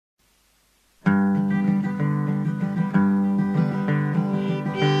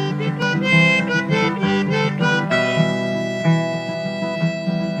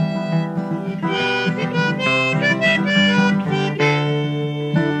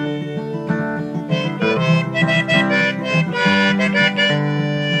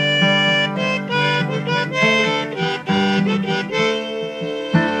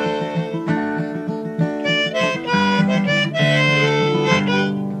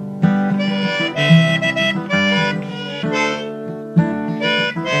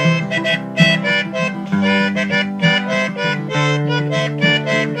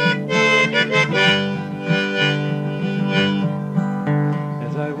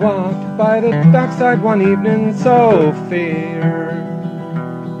walked by the dockside one evening so fair,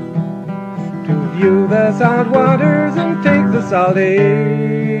 to view the salt waters and take the salt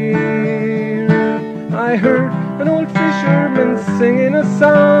air. I heard an old fisherman singing a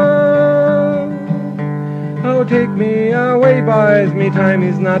song, "Oh, take me away, boys, me time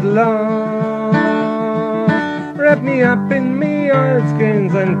is not long. Wrap me up in me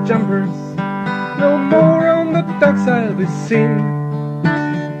oilskins and jumpers, no more on the docks I'll be seen.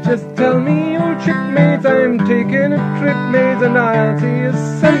 Just tell me, old shipmates, I'm taking a trip, mates, and I'll see you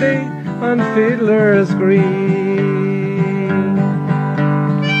Sunday on Fiddlers Green."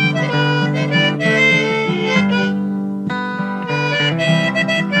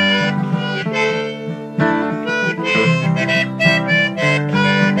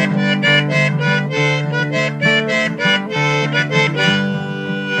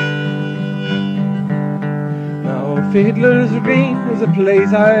 Fiddlers Green is a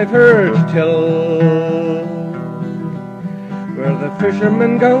place I've heard tell, where the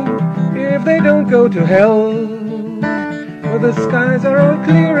fishermen go if they don't go to hell, where the skies are all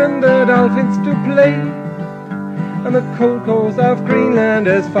clear and the dolphins do play, and the cold coast of Greenland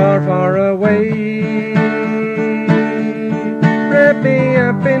is far, far away. Wrap me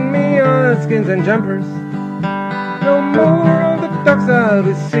up in me oilskins and jumpers, no more on the docks I'll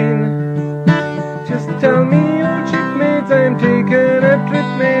be seen. Just tell me, old shipmates, I'm taking a trip,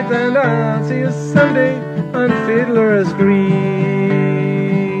 mates, and I'll see you Sunday on Fiddlers Green.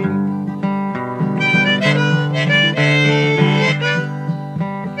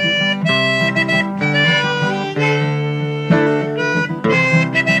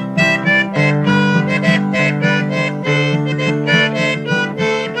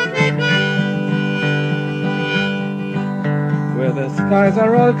 Where the skies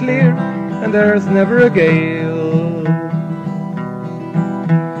are all clear and there's never a gale,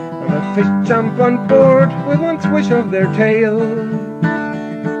 and the fish jump on board with one swish of their tail.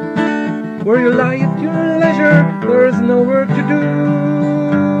 Where you lie at your leisure, there's no work to do,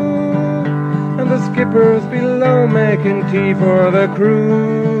 and the skipper's below making tea for the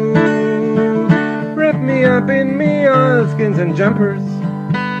crew. Wrap me up in me oilskins and jumpers,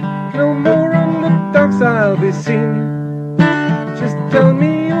 no more on the docks I'll be seen. Just tell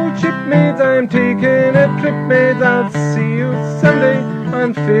me, old shipmates, I'm taking a trip, mates, I'll see you Sunday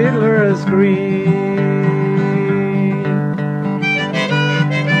on Fiddlers Green.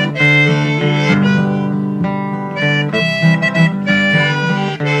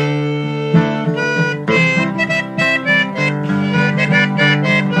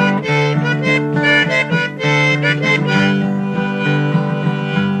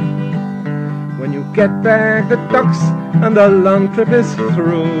 When you get back the docks and the long trip is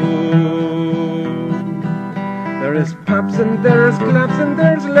through, there is pops and there's claps and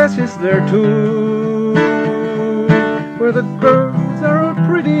there's lashes there too, where the girls are all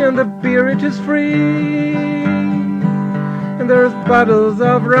pretty and the beer it is free, and there's bottles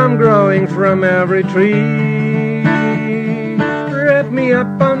of rum growing from every tree. Wrap me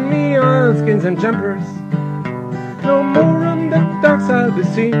up on me oilskins and jumpers, no more on the docks I'll be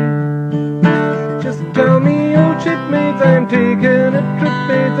seen. Just tell me, old shipmates, I'm taking a trip,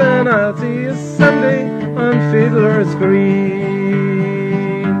 mates, and I'll see you Sunday on Fiddlers Green.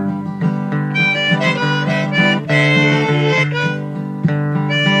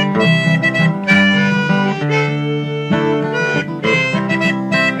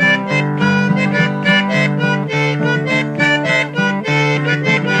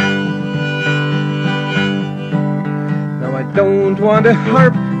 Now I don't want a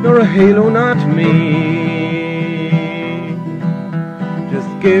harp nor a halo, not me. Just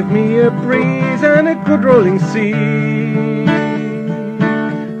give me a breeze and a good rolling sea.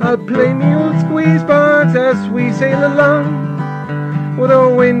 I'll play me old squeeze box as we sail along, with a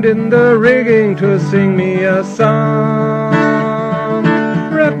wind in the rigging to sing me a song.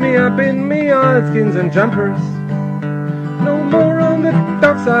 Wrap me up in me oilskins and jumpers, no more on the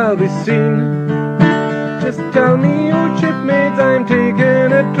docks I'll be seen. Just tell me, old shipmates, I'm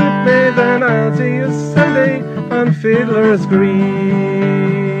taking a trip, mates, and I'll see you Sunday on Fiddlers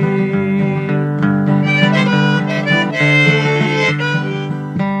Green.